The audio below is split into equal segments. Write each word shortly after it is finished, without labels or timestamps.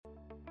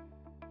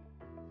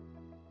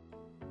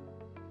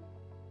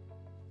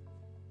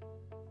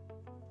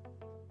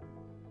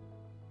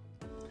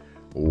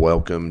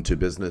Welcome to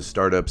Business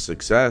Startup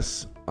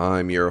Success.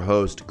 I'm your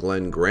host,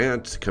 Glenn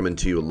Grant, coming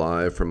to you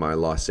live from my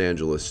Los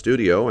Angeles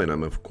studio. And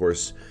I'm, of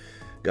course,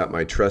 got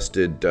my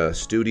trusted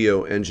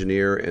studio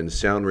engineer and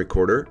sound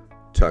recorder,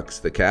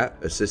 Tux the Cat,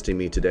 assisting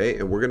me today.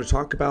 And we're going to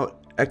talk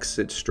about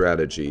exit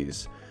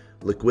strategies,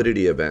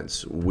 liquidity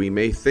events. We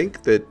may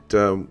think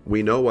that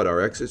we know what our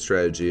exit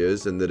strategy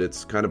is and that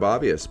it's kind of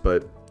obvious,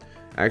 but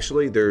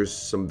actually there's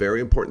some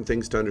very important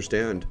things to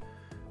understand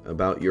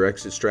about your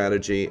exit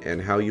strategy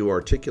and how you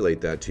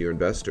articulate that to your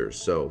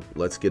investors. So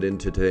let's get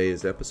into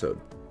today's episode.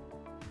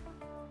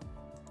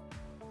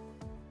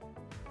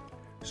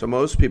 So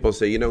most people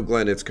say,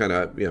 Glenn, it's kind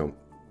of,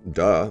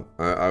 duh,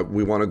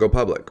 we want to go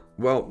public.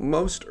 Well,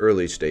 most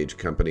early stage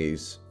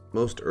companies,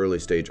 most early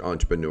stage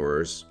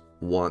entrepreneurs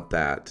want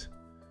that.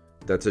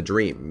 That's a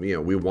dream.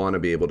 We want to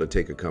be able to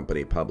take a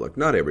company public.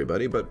 Not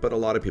everybody, but a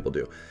lot of people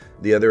do.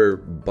 The other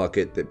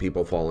bucket that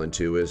people fall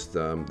into is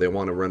they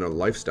want to run a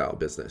lifestyle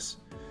business.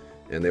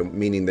 And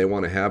meaning they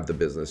want to have the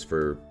business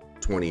for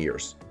 20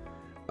 years.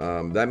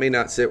 That may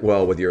not sit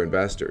well with your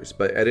investors,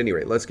 but at any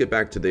rate, let's get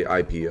back to the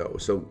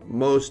IPO. So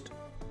most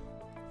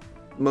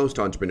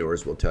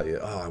entrepreneurs will tell you,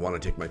 I want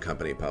to take my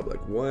company public.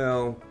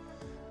 Well,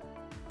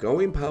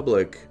 going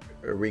public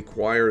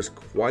requires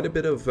quite a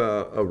bit of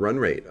a run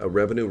rate, a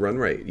revenue run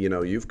rate.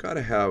 You've got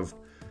to have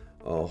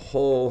a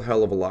whole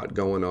hell of a lot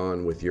going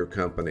on with your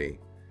company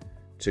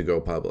to go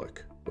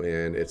public.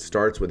 And it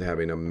starts with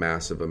having a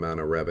massive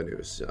amount of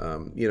revenues.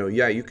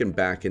 You can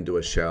back into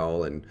a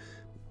shell and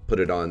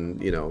put it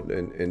on,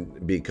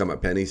 and become a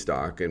penny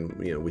stock. And,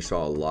 we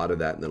saw a lot of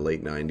that in the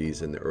late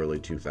 90s and the early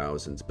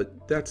 2000s,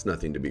 but that's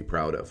nothing to be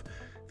proud of.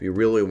 If you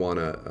really want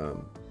to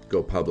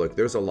go public,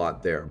 there's a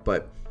lot there.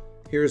 But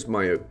here's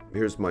my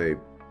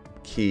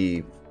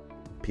key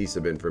piece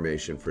of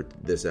information for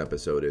this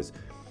episode is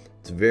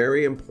it's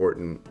very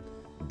important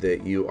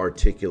that you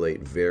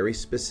articulate very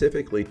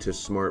specifically to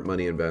smart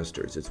money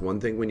investors. It's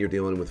one thing when you're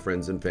dealing with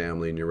friends and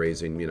family and you're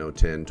raising,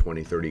 10,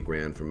 20, 30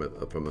 grand from a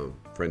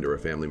friend or a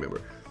family member.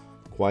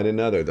 Quite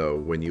another, though,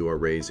 when you are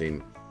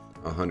raising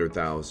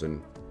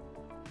 100,000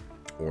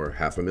 or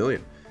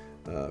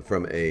 $500,000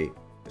 from a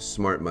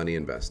smart money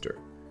investor.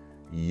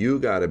 You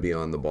got to be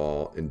on the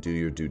ball and do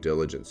your due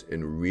diligence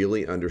and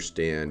really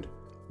understand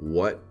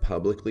what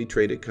publicly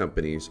traded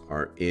companies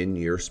are in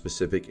your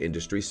specific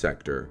industry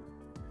sector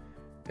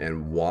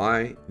and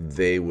why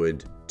they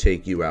would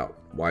take you out,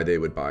 why they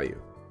would buy you.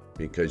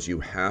 Because you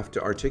have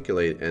to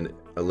articulate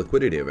a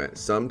liquidity event,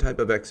 some type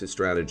of exit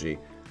strategy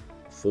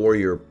for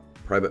your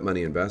private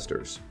money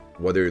investors,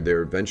 whether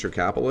they're venture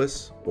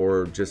capitalists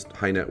or just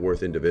high net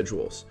worth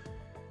individuals.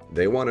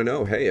 They want to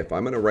know, hey, if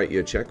I'm going to write you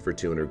a check for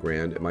 200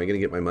 grand, am I going to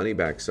get my money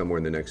back somewhere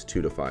in the next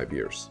 2 to 5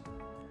 years?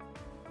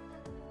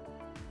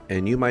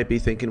 And you might be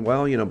thinking,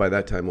 well, by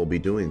that time we'll be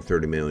doing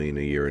 30 million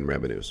a year in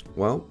revenues.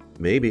 Well,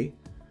 maybe.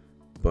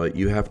 But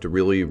you have to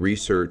really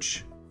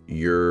research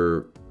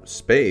your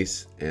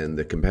space and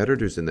the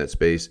competitors in that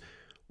space.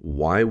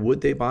 Why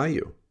would they buy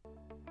you?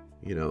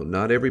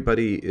 Not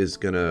everybody is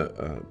going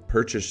to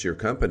purchase your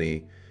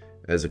company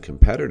as a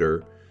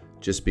competitor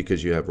just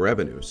because you have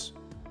revenues.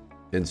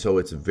 And so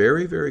it's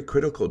very, very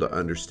critical to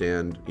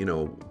understand,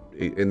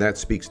 and that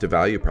speaks to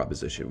value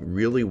proposition.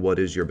 Really, what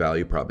is your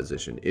value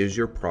proposition? Is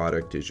your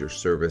product, is your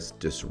service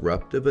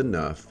disruptive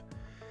enough?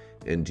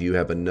 And do you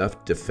have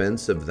enough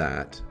defense of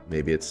that?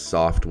 Maybe it's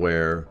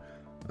software.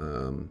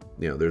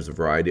 There's a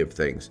variety of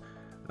things.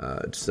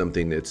 It's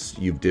something that's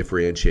you've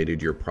differentiated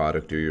your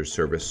product or your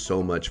service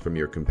so much from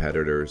your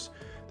competitors.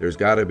 There's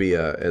got to be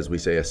as we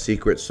say, a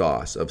secret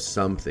sauce of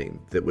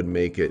something that would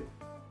make it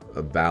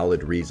a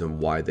valid reason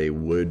why they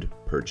would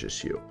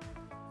purchase you.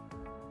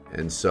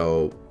 And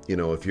so,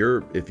 if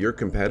your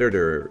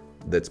competitor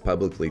that's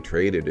publicly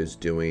traded is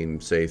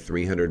doing, say,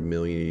 300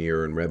 million a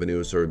year in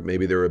revenues, or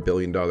maybe they're $1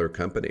 billion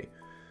company,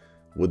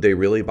 would they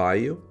really buy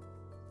you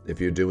if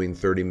you're doing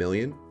 30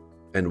 million?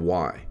 And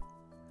why?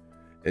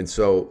 And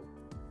so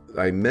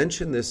I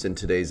mention this in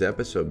today's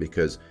episode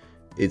because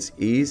it's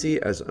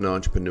easy as an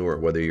entrepreneur,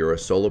 whether you're a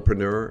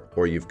solopreneur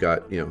or you've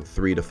got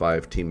 3 to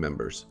 5 team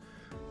members.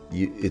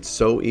 It's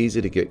so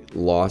easy to get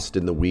lost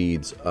in the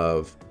weeds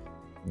of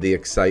the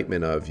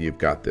excitement of you've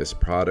got this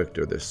product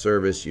or this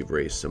service, you've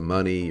raised some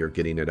money, you're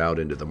getting it out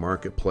into the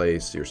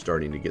marketplace, you're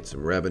starting to get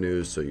some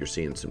revenues, so you're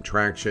seeing some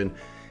traction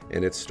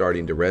and it's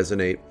starting to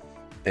resonate,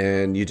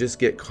 and you just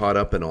get caught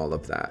up in all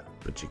of that.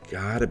 But you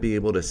got to be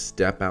able to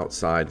step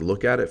outside,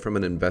 look at it from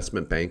an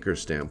investment banker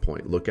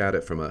standpoint, look at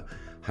it from a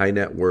high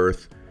net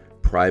worth,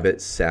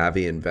 private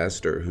savvy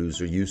investor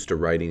who's used to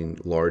writing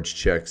large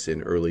checks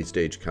in early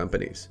stage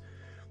companies.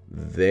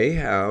 They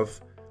have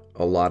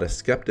a lot of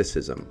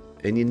skepticism.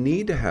 And you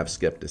need to have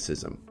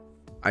skepticism.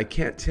 I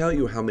can't tell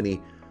you how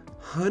many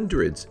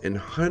hundreds and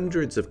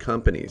hundreds of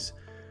companies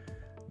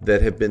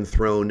that have been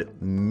thrown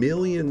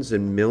millions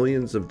and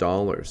millions of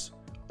dollars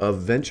of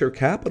venture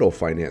capital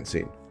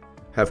financing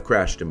have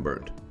crashed and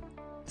burned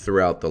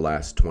throughout the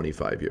last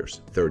 25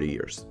 years, 30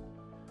 years.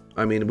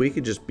 I mean, we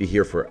could just be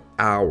here for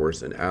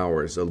hours and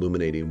hours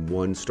illuminating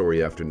one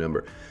story after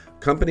another.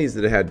 companies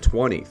that had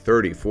 20,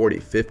 30, 40,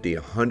 50,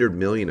 100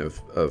 million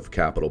of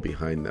capital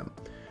behind them.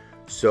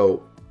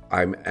 So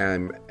I'm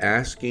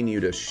asking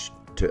you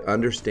to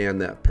understand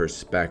that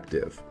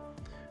perspective.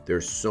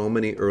 There's so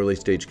many early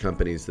stage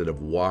companies that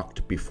have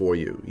walked before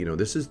you.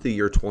 This is the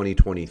year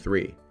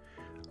 2023.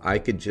 I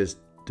could just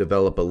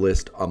develop a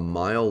list a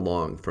mile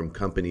long from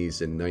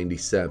companies in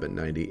 97,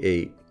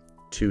 98,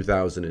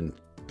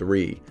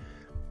 2003,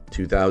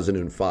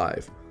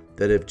 2005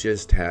 that have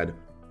just had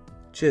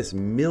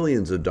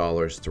millions of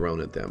dollars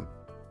thrown at them,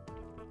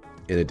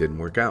 and it didn't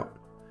work out.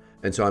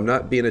 And so I'm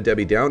not being a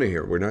Debbie Downer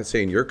here. We're not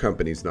saying your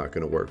company's not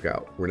going to work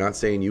out. We're not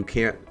saying you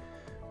can't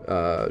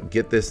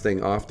get this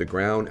thing off the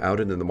ground, out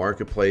into the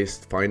marketplace,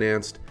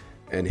 financed,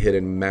 and hit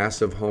a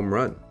massive home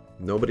run.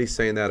 Nobody's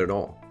saying that at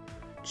all.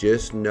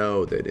 Just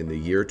know that in the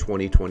year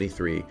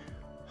 2023,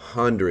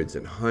 hundreds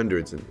and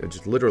hundreds and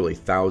just literally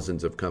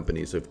thousands of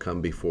companies have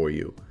come before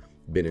you,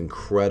 been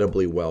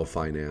incredibly well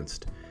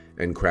financed,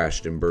 and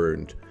crashed and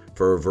burned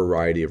for a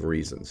variety of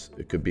reasons.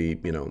 It could be,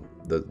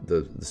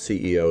 the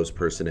CEO's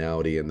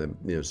personality and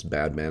the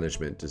bad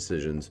management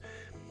decisions.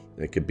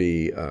 It could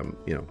be,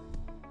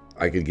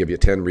 I could give you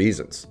 10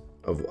 reasons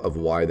of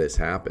why this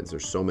happens.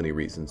 There's so many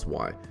reasons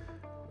why.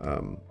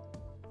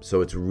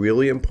 So it's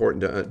really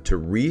important to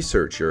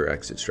research your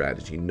exit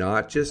strategy,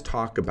 not just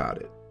talk about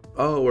it.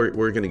 Oh,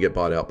 we're going to get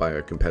bought out by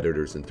our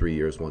competitors in 3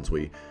 years once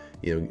we,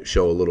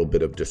 show a little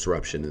bit of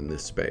disruption in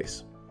this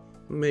space.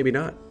 Maybe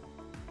not.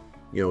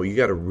 You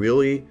got to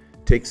really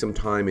take some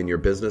time in your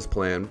business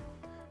plan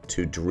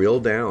to drill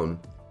down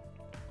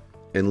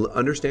and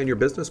understand your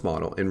business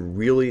model and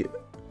really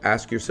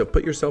ask yourself,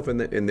 put yourself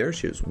in their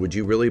shoes. Would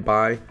you really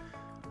buy,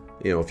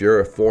 if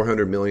you're a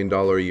 $400 million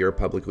a year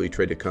publicly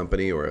traded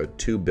company or a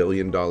 $2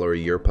 billion a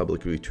year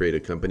publicly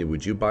traded company,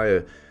 would you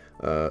buy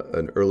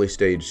an early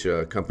stage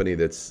company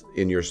that's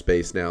in your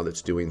space now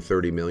that's doing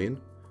 30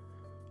 million?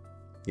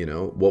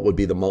 What would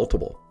be the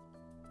multiple?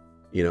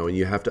 And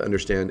you have to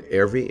understand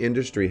every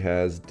industry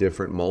has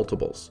different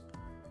multiples.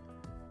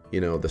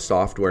 The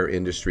software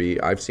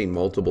industry, I've seen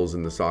multiples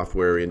in the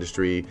software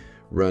industry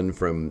run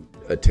from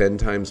a 10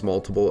 times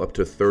multiple up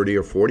to 30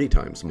 or 40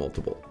 times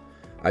multiple.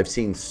 I've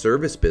seen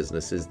service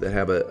businesses that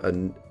have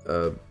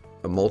a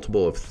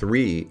multiple of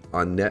 3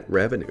 on net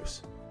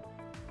revenues.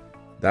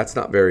 That's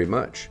not very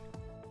much.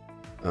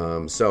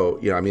 I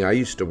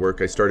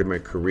started my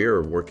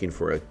career working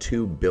for a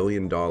 $2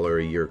 billion a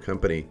year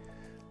company,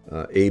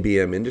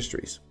 ABM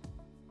Industries.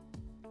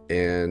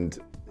 And,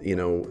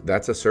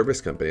 that's a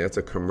service company. That's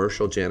a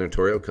commercial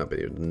janitorial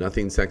company.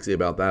 Nothing sexy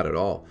about that at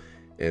all.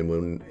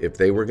 And if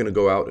they were going to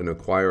go out and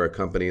acquire a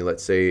company,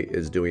 let's say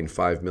is doing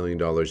 $5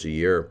 million a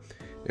year,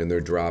 and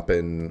they're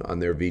dropping on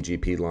their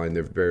VGP line,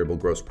 their variable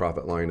gross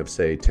profit line of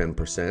say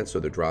 10%, so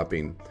they're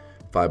dropping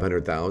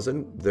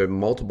 500,000, the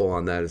multiple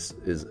on that is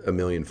 $1.5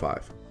 million.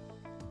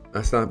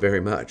 That's not very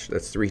much.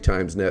 That's 3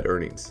 times net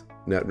earnings,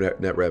 net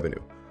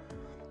revenue,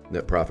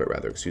 net profit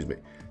rather, excuse me.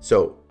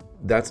 So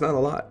that's not a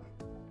lot.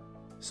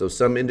 So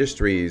some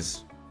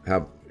industries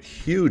have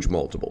huge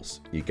multiples.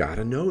 You got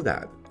to know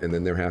that. And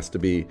then there has to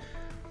be,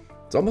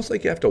 it's almost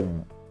like you have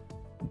to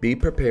be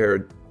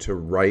prepared to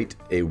write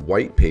a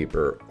white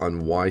paper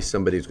on why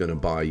somebody's going to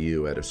buy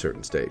you at a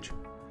certain stage.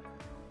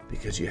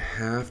 Because you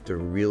have to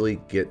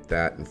really get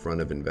that in front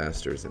of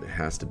investors, and it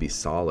has to be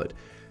solid.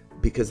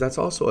 Because that's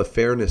also a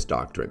fairness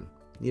doctrine.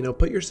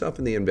 Put yourself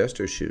in the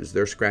investor's shoes.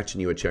 They're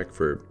scratching you a check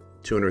for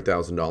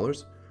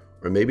 $200,000,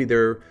 or maybe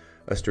they're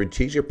a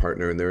strategic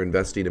partner and they're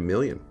investing $1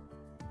 million.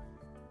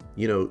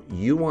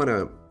 You want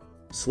to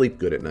sleep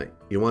good at night.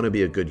 You want to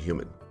be a good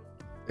human.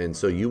 And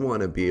so you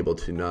want to be able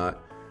to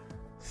not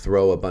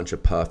throw a bunch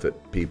of puff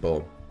at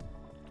people.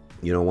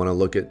 You don't want to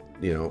look at,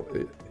 you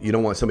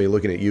don't want somebody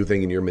looking at you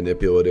thinking you're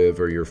manipulative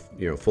or you're,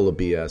 full of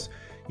BS.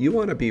 You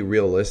want to be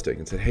realistic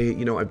and say, hey,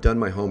 I've done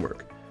my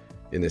homework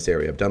in this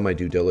area. I've done my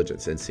due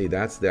diligence. And see,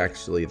 that's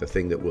actually the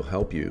thing that will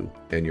help you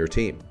and your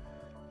team.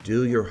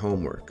 Do your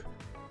homework.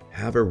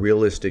 Have a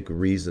realistic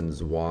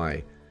reasons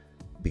why,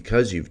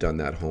 because you've done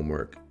that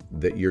homework,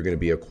 that you're going to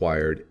be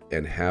acquired,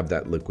 and have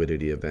that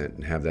liquidity event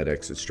and have that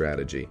exit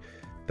strategy.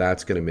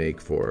 That's going to make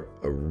for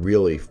a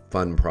really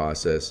fun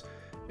process.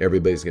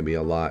 Everybody's going to be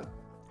a lot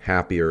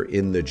happier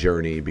in the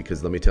journey,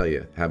 because let me tell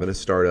you, having a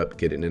startup,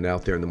 getting it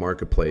out there in the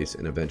marketplace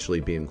and eventually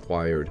being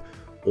acquired,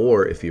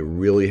 or if you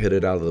really hit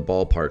it out of the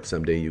ballpark,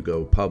 someday you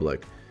go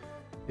public,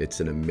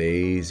 it's an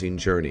amazing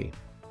journey,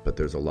 but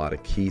there's a lot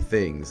of key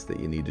things that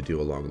you need to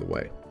do along the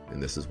way,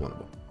 and this is one of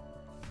them.